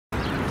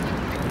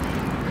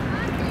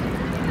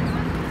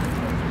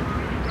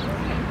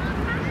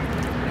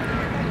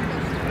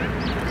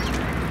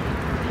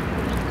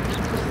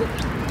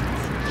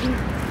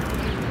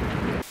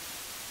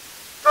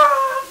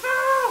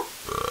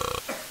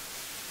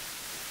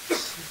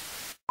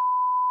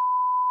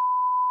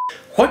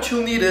What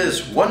you'll need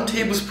is 1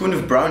 tablespoon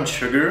of brown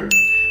sugar,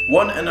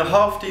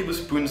 1.5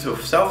 tablespoons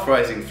of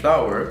self-rising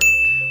flour,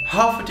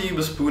 half a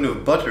tablespoon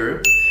of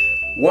butter,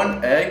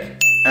 1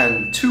 egg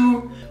and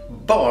 2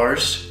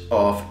 bars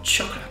of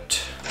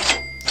chocolate.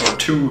 Or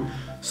 2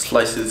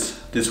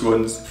 slices, this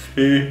one's.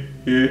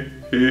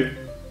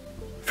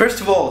 First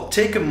of all,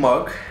 take a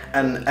mug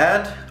and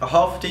add a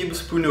half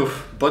tablespoon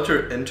of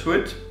butter into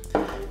it.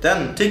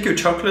 Then take your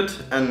chocolate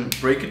and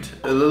break it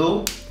a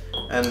little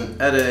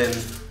and add it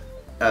in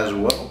as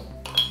well.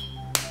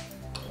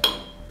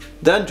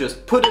 Then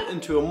just put it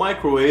into a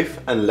microwave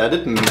and let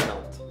it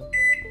melt.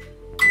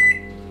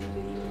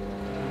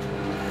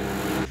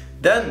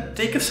 Then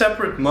take a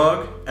separate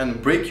mug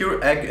and break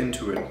your egg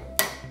into it.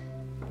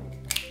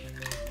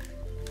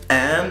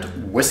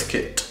 And whisk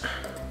it.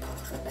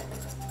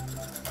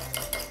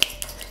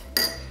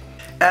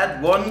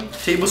 Add 1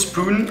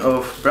 tablespoon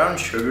of brown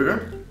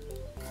sugar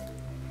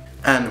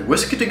and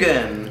whisk it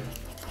again.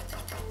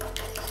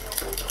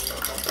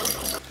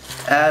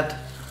 Add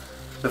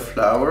the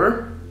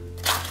flour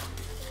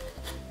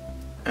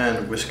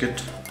and whisk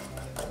it.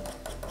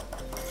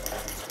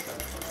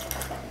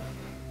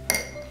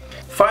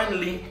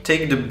 Finally,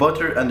 take the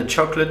butter and the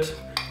chocolate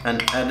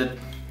and add it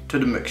to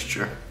the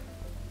mixture.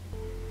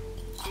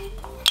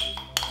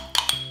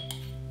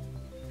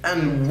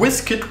 And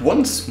whisk it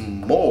once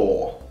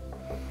more.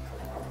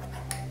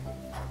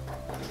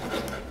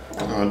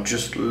 Oh,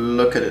 just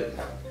look at it.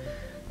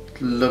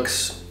 It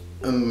looks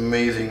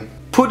amazing.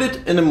 Put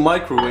it in a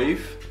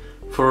microwave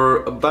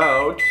for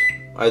about,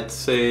 I'd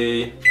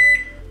say,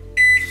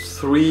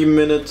 3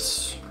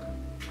 minutes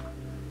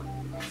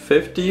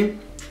 50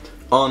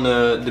 on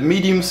the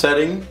medium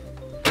setting,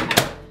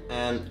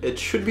 and it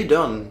should be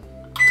done.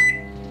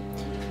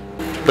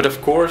 But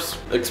of course,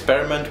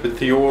 experiment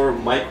with your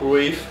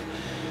microwave.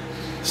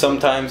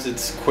 Sometimes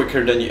it's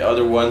quicker than the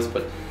other ones,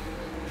 but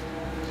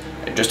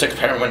just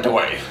experiment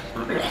away.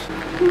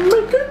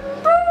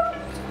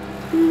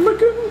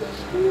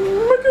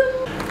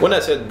 When I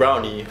said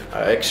brownie,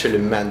 I actually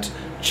meant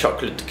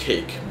chocolate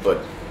cake, but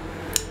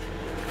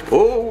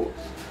oh,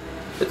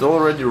 it's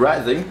already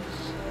rising.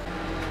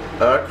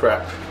 Ah,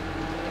 crap.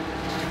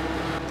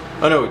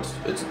 Oh no,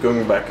 it's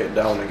going back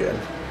down again.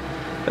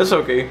 That's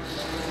okay,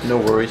 no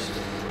worries.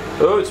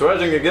 Oh, it's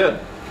rising again.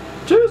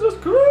 Jesus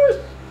Christ!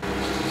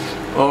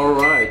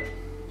 Alright.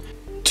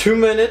 2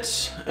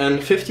 minutes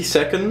and 50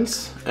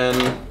 seconds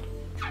and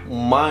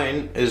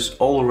mine is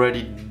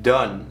already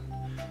done.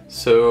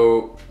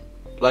 So,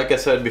 like I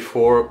said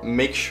before,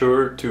 make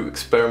sure to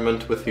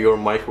experiment with your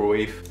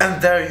microwave.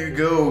 And there you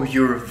go,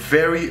 your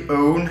very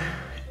own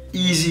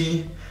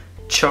easy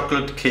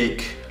chocolate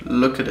cake.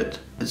 Look at it,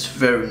 it's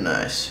very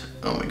nice.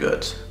 Oh my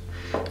god.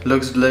 It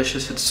looks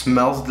delicious, it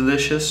smells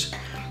delicious,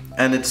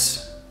 and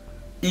it's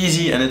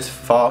easy and it's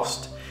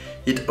fast.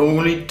 It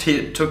only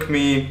took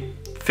me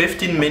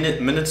 15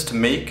 minutes to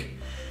make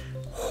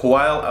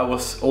while I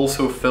was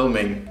also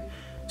filming.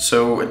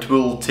 So it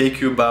will take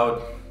you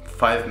about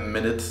 5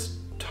 minutes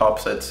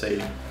tops, I'd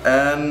say.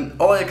 And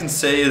all I can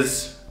say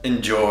is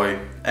enjoy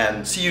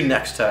and see you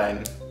next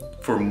time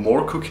for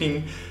more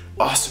cooking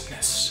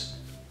awesomeness.